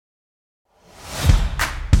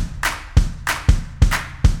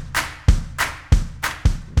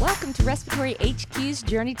Welcome to Respiratory HQ's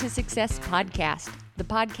Journey to Success podcast, the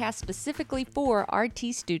podcast specifically for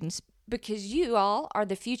RT students because you all are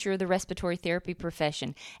the future of the respiratory therapy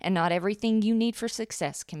profession, and not everything you need for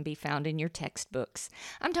success can be found in your textbooks.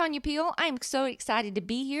 I'm Tanya Peel. I'm so excited to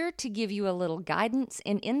be here to give you a little guidance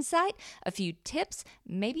and insight, a few tips,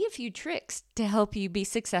 maybe a few tricks to help you be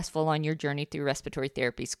successful on your journey through respiratory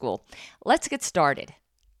therapy school. Let's get started.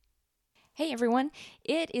 Hey everyone,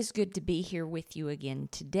 it is good to be here with you again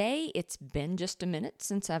today. It's been just a minute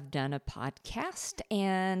since I've done a podcast,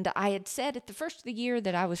 and I had said at the first of the year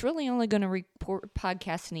that I was really only going to report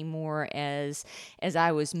podcasts anymore as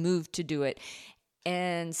I was moved to do it.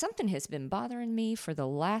 And something has been bothering me for the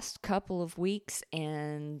last couple of weeks,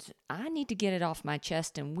 and I need to get it off my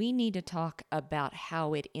chest, and we need to talk about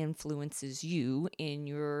how it influences you in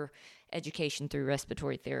your education through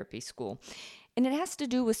respiratory therapy school. And it has to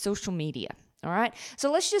do with social media, all right? So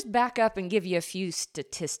let's just back up and give you a few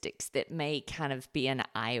statistics that may kind of be an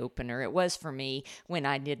eye-opener. It was for me when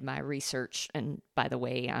I did my research. And by the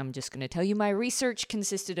way, I'm just going to tell you my research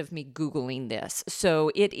consisted of me Googling this. So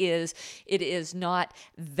it is not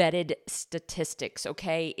vetted statistics,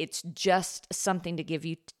 okay? It's just something to give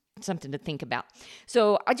you something to think about.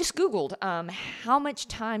 So I just Googled, how much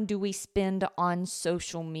time do we spend on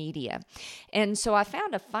social media? And so I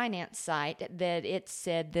found a finance site that it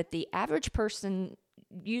said that the average person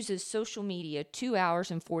uses social media 2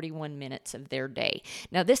 hours and 41 minutes of their day.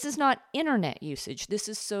 Now, this is not internet usage. This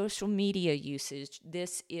is social media usage.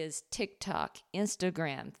 This is TikTok,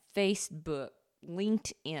 Instagram, Facebook,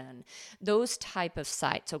 LinkedIn, those type of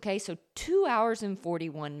sites, okay? So 2 hours and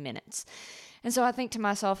 41 minutes. And so I think to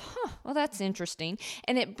myself, well, that's interesting.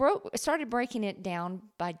 And it started breaking it down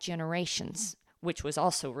by generations, which was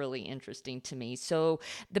also really interesting to me. So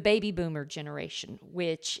the baby boomer generation,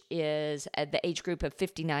 which is at the age group of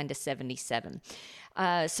 59 to 77,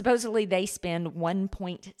 supposedly they spend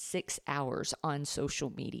 1.6 hours on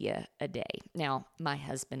social media a day. Now, my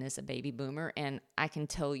husband is a baby boomer, and I can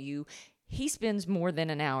tell you, he spends more than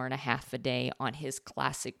an hour and a half a day on his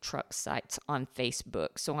classic truck sites on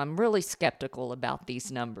Facebook. So I'm really skeptical about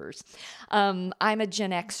these numbers. I'm a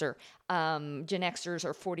Gen Xer. Gen Xers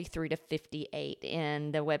are 43 to 58.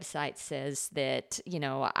 And the website says that,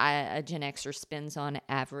 a Gen Xer spends on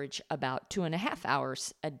average about 2.5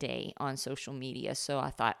 hours a day on social media. So I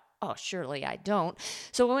thought, oh, surely I don't.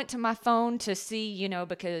 So I went to my phone to see,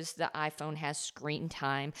 because the iPhone has screen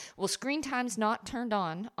time. Well, screen time's not turned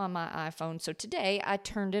on my iPhone. So today I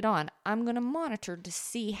turned it on. I'm going to monitor to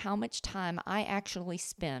see how much time I actually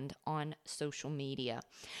spend on social media.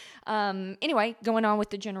 Anyway, going on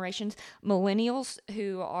with the generations, millennials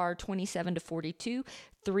who are 27 to 42,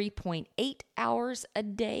 3.8 hours a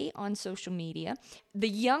day on social media. The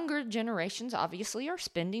younger generations obviously are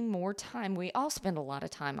spending more time. We all spend a lot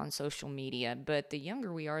of time on social media, but the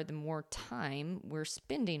younger we are, the more time we're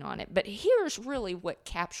spending on it. But here's really what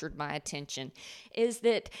captured my attention is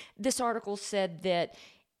that this article said that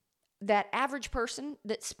average person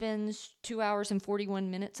that spends 2 hours and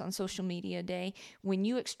 41 minutes on social media a day, when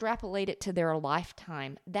you extrapolate it to their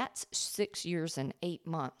lifetime, that's 6 years and 8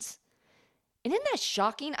 months. And isn't that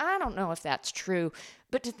shocking? I don't know if that's true,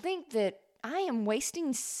 but to think that I am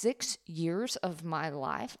wasting 6 years of my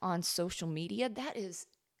life on social media, that is,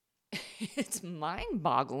 it's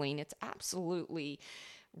mind-boggling. It's absolutely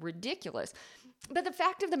ridiculous. But the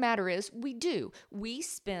fact of the matter is, we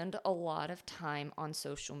spend a lot of time on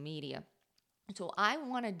social media. So I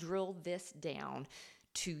want to drill this down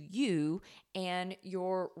to you and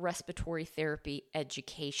your respiratory therapy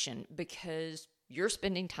education, because you're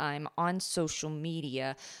spending time on social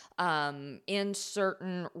media in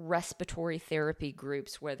certain respiratory therapy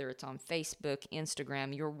groups, whether it's on Facebook,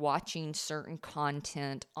 Instagram, you're watching certain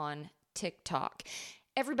content on TikTok.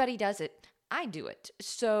 Everybody does it. I do it.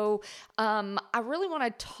 So I really want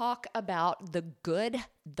to talk about the good,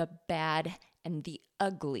 the bad, and the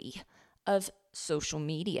ugly of social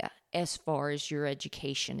media as far as your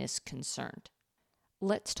education is concerned.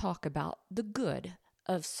 Let's talk about the good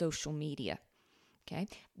of social media. Okay,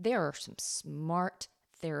 there are some smart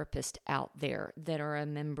therapists out there that are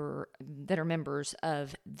members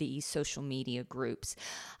of these social media groups.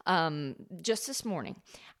 Just this morning,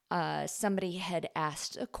 somebody had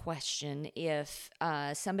asked a question if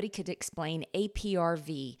somebody could explain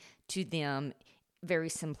APRV to them very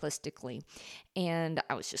simplistically. And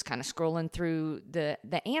I was just kind of scrolling through the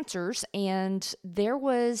answers, and there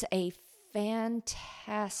was a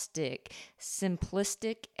fantastic,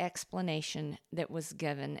 simplistic explanation that was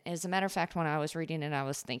given. As a matter of fact, when I was reading it, I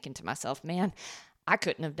was thinking to myself, man, I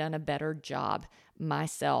couldn't have done a better job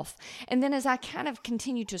myself. And then as I kind of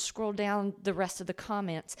continued to scroll down the rest of the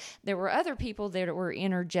comments, there were other people that were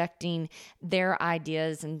interjecting their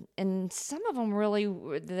ideas, and some of them really,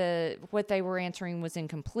 what they were answering was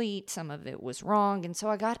incomplete. Some of it was wrong. And so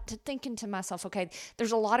I got to thinking to myself, okay,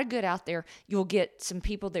 there's a lot of good out there. You'll get some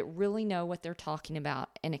people that really know what they're talking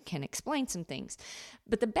about and it can explain some things.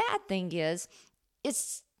 But the bad thing is,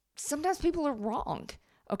 it's sometimes people are wrong.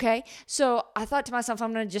 Okay, so I thought to myself,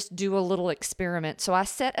 I'm going to just do a little experiment. So I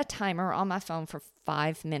set a timer on my phone for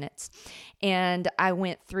 5 minutes, and I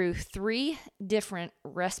went through 3 different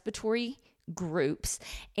respiratory groups,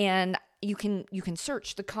 and you can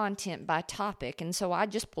search the content by topic. And so I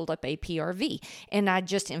just pulled up APRV, and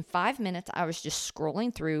in 5 minutes, I was just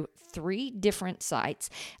scrolling through 3 different sites,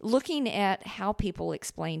 looking at how people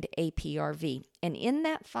explained APRV. And in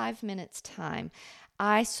that 5 minutes time,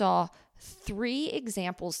 I saw 3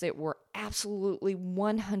 examples that were absolutely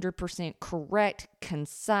 100% correct,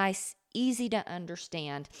 concise, easy to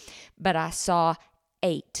understand, but I saw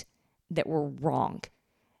 8 that were wrong.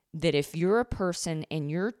 That if you're a person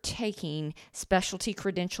and you're taking specialty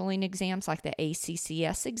credentialing exams like the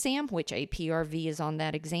ACCS exam, which APRV is on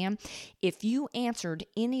that exam, if you answered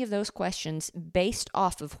any of those questions based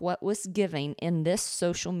off of what was given in this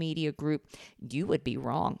social media group, you would be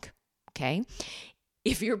wrong, okay?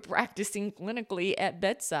 If you're practicing clinically at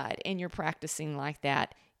bedside and you're practicing like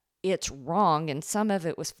that, it's wrong. And some of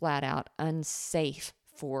it was flat out unsafe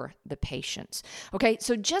for the patients. Okay,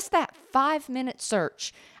 so just that 5-minute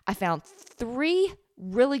search, I found 3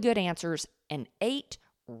 really good answers and 8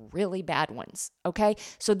 really bad ones. Okay,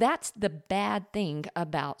 so that's the bad thing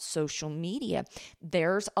about social media.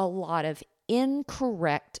 There's a lot of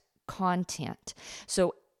incorrect content.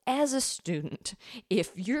 So as a student,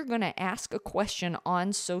 if you're going to ask a question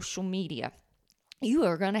on social media, you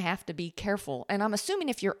are going to have to be careful. And I'm assuming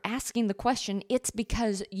if you're asking the question, it's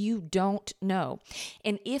because you don't know.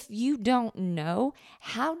 And if you don't know,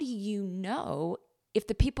 how do you know if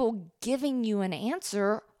the people giving you an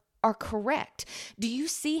answer are correct? Do you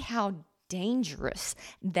see how dangerous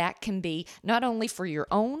that can be, not only for your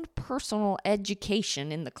own personal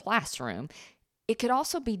education in the classroom, it could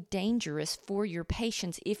also be dangerous for your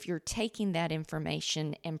patients if you're taking that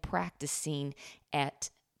information and practicing at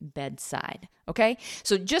bedside. Okay?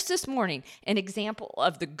 So just this morning, an example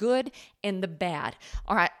of the good and the bad.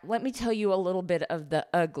 All right, let me tell you a little bit of the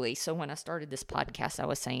ugly. So when I started this podcast, I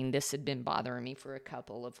was saying this had been bothering me for a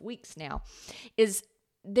couple of weeks now, is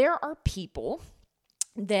there are people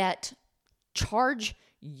that charge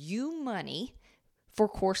you money for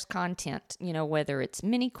course content, whether it's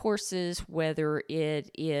mini courses, whether it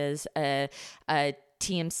is a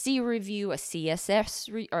TMC review, a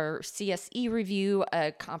or CSE review,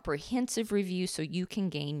 a comprehensive review, so you can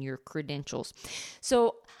gain your credentials.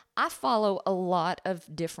 So I follow a lot of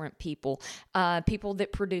different people that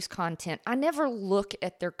produce content. I never look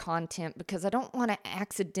at their content because I don't want to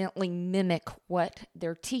accidentally mimic what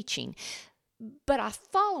they're teaching. But I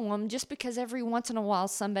follow them just because every once in a while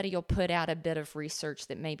somebody will put out a bit of research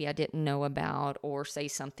that maybe I didn't know about or say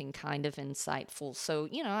something kind of insightful. So,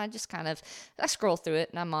 I just I scroll through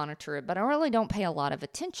it and I monitor it, but I really don't pay a lot of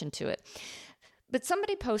attention to it. But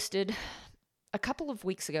somebody posted a couple of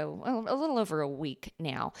weeks ago, a little over a week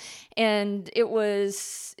now, and it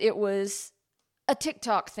was a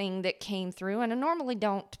TikTok thing that came through, and I normally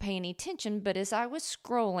don't pay any attention, but as I was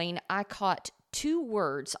scrolling, I caught 2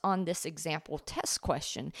 words on this example test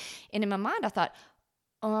question. And in my mind, I thought,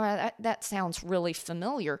 that sounds really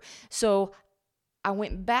familiar. So I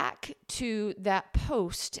went back to that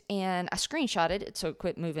post and I screenshotted it so it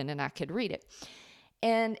quit moving and I could read it.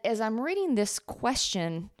 And as I'm reading this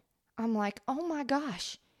question, I'm like, oh my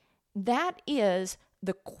gosh, that is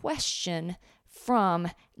the question from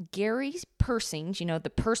Gary Persing, the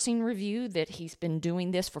Persing review that he's been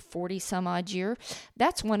doing this for 40 some odd years.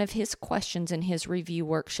 That's one of his questions in his review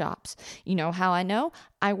workshops. You know how I know?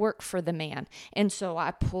 I work for the man. And so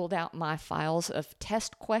I pulled out my files of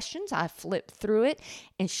test questions. I flipped through it.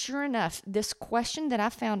 And sure enough, this question that I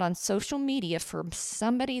found on social media from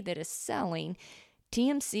somebody that is selling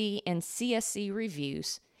TMC and CSE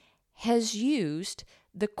reviews has used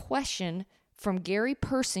the question from Gary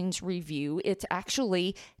Persing's review. It's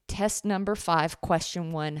actually test number 5,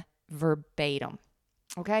 question 1, verbatim.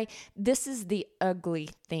 Okay? This is the ugly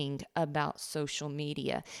thing about social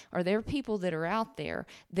media. Are there people that are out there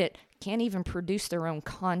that can't even produce their own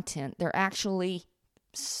content? They're actually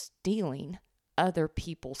stealing other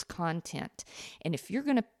people's content. And if you're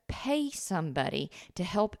going to pay somebody to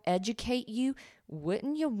help educate you,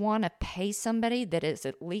 wouldn't you want to pay somebody that is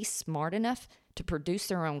at least smart enough to produce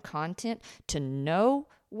their own content, to know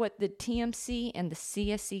what the TMC and the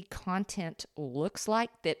CSE content looks like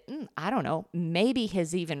that, I don't know, maybe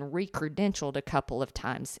has even re-credentialed a couple of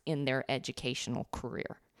times in their educational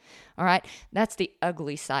career? All right, that's the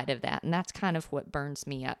ugly side of that, and that's kind of what burns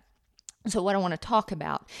me up. So what I want to talk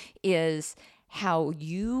about is how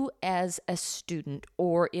you as a student,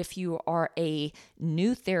 or if you are a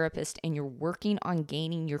new therapist and you're working on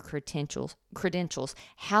gaining your credentials,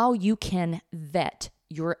 how you can vet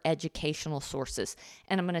your educational sources.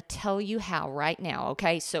 And I'm going to tell you how right now,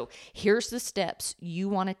 okay? So here's the steps you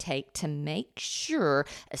want to take to make sure,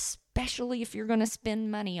 especially if you're going to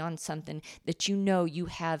spend money on something, that you know you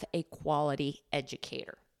have a quality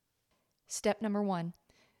educator. Step number 1,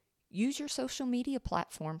 use your social media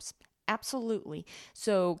platforms. Absolutely.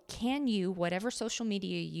 So can you, whatever social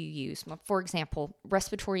media you use, for example,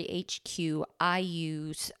 Respiratory HQ, I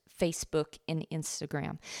use Facebook and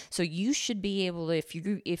Instagram. So you should be able to,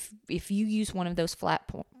 if you use one of those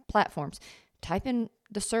platforms, type in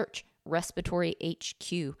the search Respiratory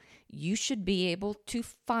HQ. You should be able to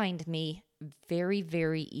find me very,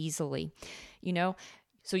 very easily.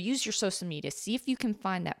 So use your social media. See if you can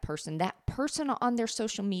find that person on their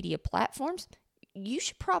social media platforms. You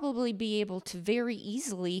should probably be able to very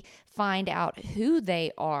easily find out who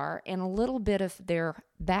they are and a little bit of their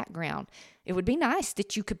background. It would be nice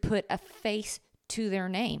that you could put a face to their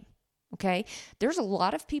name, okay? There's a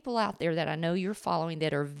lot of people out there that I know you're following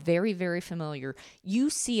that are very, very familiar. You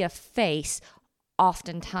see a face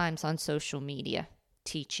oftentimes on social media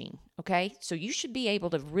teaching, okay? So you should be able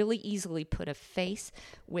to really easily put a face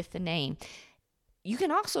with the name. You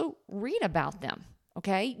can also read about them.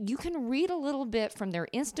 Okay, you can read a little bit from their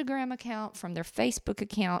Instagram account, from their Facebook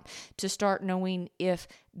account to start knowing if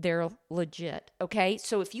they're legit. Okay,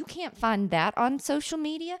 so if you can't find that on social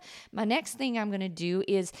media, my next thing I'm going to do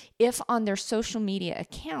is, if on their social media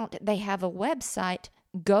account they have a website,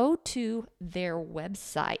 go to their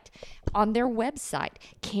website. On their website,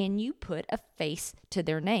 can you put a face to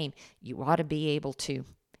their name? You ought to be able to.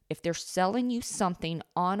 If they're selling you something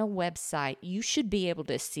on a website, you should be able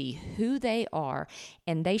to see who they are,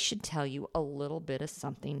 and they should tell you a little bit of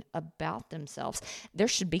something about themselves. There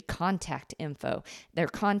should be contact info. Their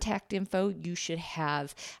contact info, you should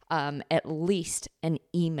have at least an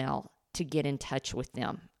email to get in touch with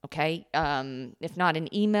them. Okay, if not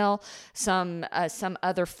an email, some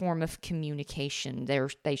other form of communication.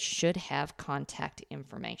 They should have contact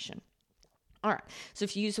information. All right. So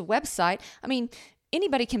if you use a website,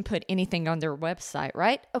 anybody can put anything on their website,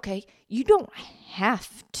 right? Okay, you don't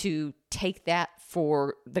have to take that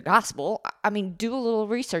for the gospel. Do a little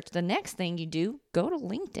research. The next thing you do, go to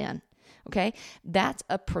LinkedIn, okay? That's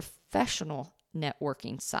a professional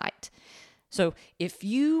networking site. So if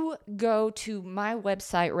you go to my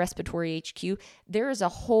website, Respiratory HQ, there is a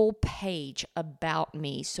whole page about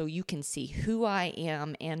me so you can see who I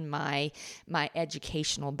am and my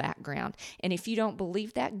educational background. And if you don't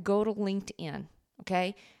believe that, go to LinkedIn.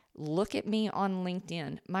 Okay, look at me on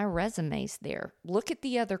LinkedIn. My resume's there. Look at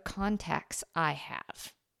the other contacts I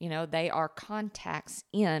have. They are contacts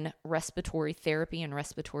in respiratory therapy and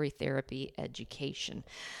respiratory therapy education.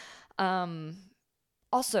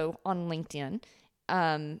 Also on LinkedIn,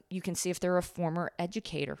 you can see if they're a former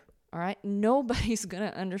educator. All right, nobody's going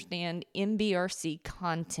to understand MBRC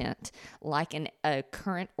content like a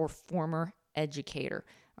current or former educator.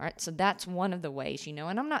 All right, so that's one of the ways, and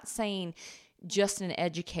I'm not saying just an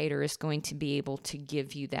educator is going to be able to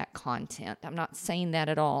give you that content. I'm not saying that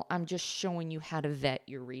at all. I'm just showing you how to vet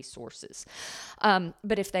your resources.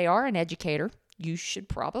 But if they are an educator, you should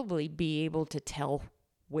probably be able to tell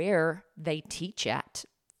where they teach at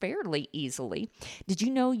fairly easily. Did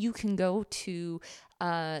you know you can go to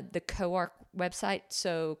the COARC website?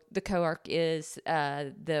 So the COARC is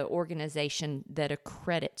the organization that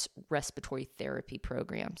accredits respiratory therapy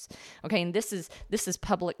programs. Okay, and this is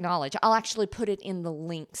public knowledge. I'll actually put it in the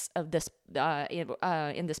links of this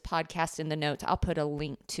in this podcast in the notes. I'll put a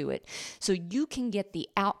link to it so you can get the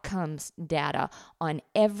outcomes data on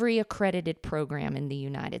every accredited program in the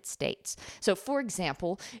United States. So, for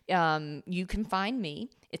example, you can find me.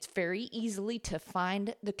 It's very easily to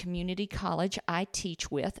find the community college I teach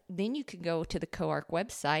with. Then you can go to the COARC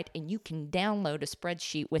website and you can download a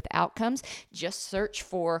spreadsheet with outcomes. Just search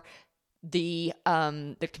for the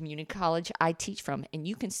community college I teach from, and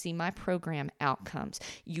you can see my program outcomes.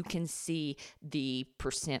 You can see the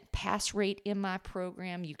percent pass rate in my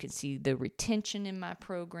program. You can see the retention in my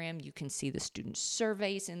program. You can see the student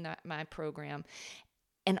surveys in my program.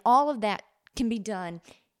 And all of that can be done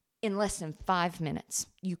in less than 5 minutes,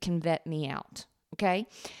 you can vet me out. Okay?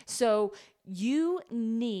 So you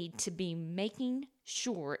need to be making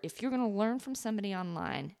sure, if you're going to learn from somebody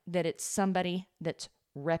online, that it's somebody that's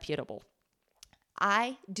reputable.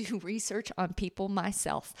 I do research on people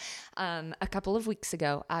myself. A couple of weeks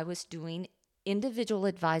ago, I was doing individual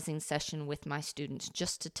advising session with my students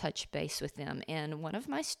just to touch base with them. And one of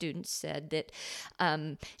my students said that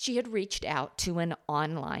she had reached out to an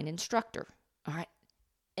online instructor. All right.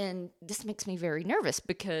 And this makes me very nervous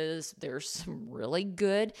because there's some really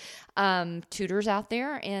good tutors out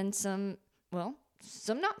there and some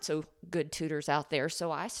not so good tutors out there.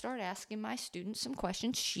 So I start asking my students some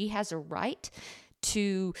questions. She has a right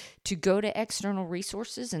to go to external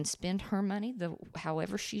resources and spend her money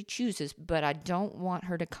however she chooses, but I don't want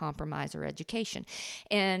her to compromise her education.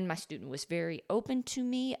 And my student was very open to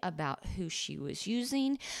me about who she was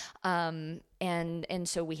using. And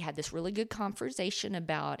so we had this really good conversation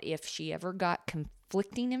about if she ever got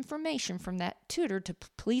conflicting information from that tutor, to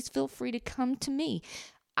please feel free to come to me.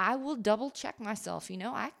 I will double check myself.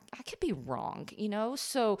 I could be wrong,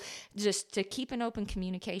 so just to keep an open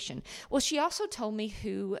communication. Well, she also told me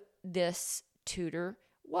who this tutor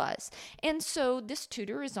was. And so this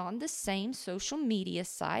tutor is on the same social media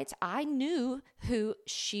sites. I knew who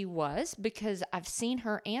she was because I've seen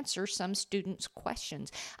her answer some students'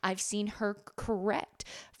 questions. I've seen her correct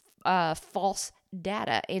false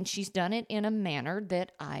data, and she's done it in a manner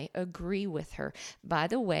that I agree with her. By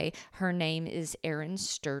the way, her name is Erin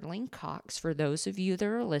Sterling Cox, for those of you that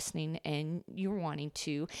are listening and you're wanting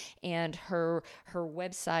to, and her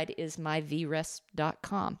website is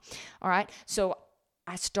myvrest.com. All right, so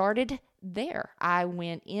I started there. I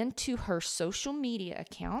went into her social media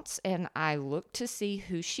accounts and I looked to see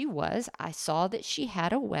who she was. I saw that she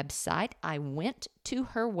had a website. I went to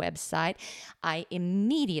her website. I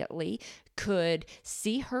immediately could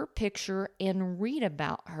see her picture and read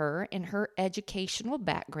about her and her educational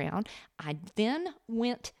background. I then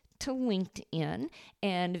went to LinkedIn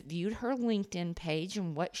and viewed her LinkedIn page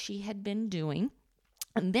and what she had been doing.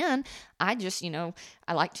 And then I just,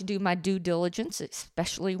 I like to do my due diligence,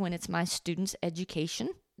 especially when it's my students' education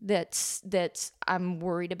that's I'm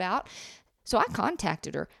worried about. So I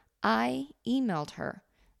contacted her. I emailed her.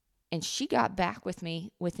 And she got back with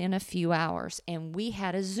me within a few hours, and we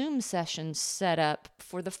had a Zoom session set up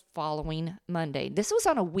for the following Monday. This was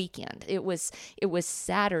on a weekend. It was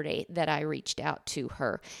Saturday that I reached out to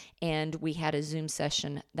her, and we had a Zoom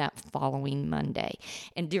session that following Monday.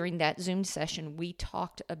 And during that Zoom session, we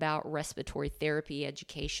talked about respiratory therapy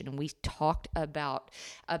education, and we talked about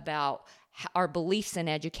our beliefs in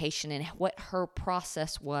education and what her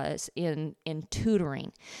process was in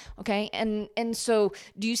tutoring. Okay. And so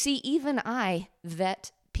do you see, even I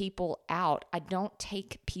vet people out. I don't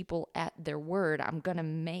take people at their word. I'm going to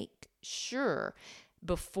make sure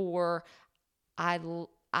before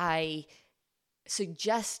I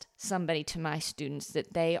suggest somebody to my students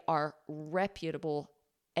that they are reputable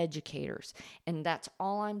educators. And that's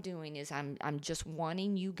all I'm doing is I'm just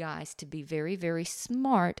wanting you guys to be very, very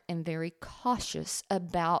smart and very cautious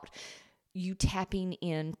about you tapping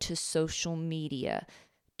into social media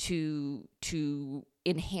to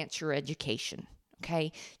enhance your education.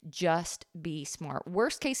 Okay, just be smart.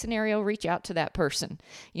 Worst case scenario, reach out to that person.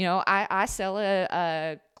 I sell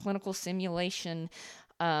a clinical simulation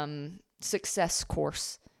success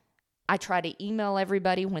course. I try to email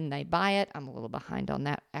everybody when they buy it. I'm a little behind on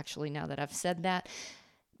that, actually, now that I've said that.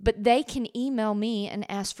 But they can email me and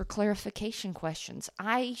ask for clarification questions.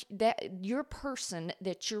 Your person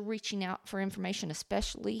that you're reaching out for information,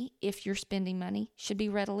 especially if you're spending money, should be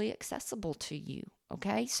readily accessible to you.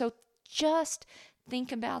 Okay? So just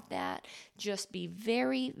think about that. Just be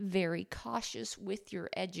very, very cautious with your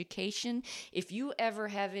education. If you ever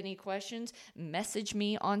have any questions, message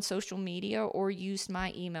me on social media or use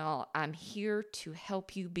my email. I'm here to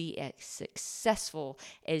help you be as successful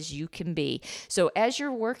as you can be. So as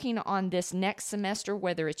you're working on this next semester,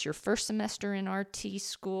 whether it's your first semester in RT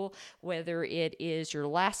school, whether it is your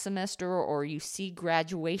last semester or you see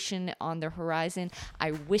graduation on the horizon,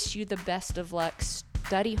 I wish you the best of luck.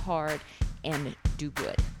 Study hard and do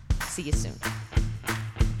good. See you soon.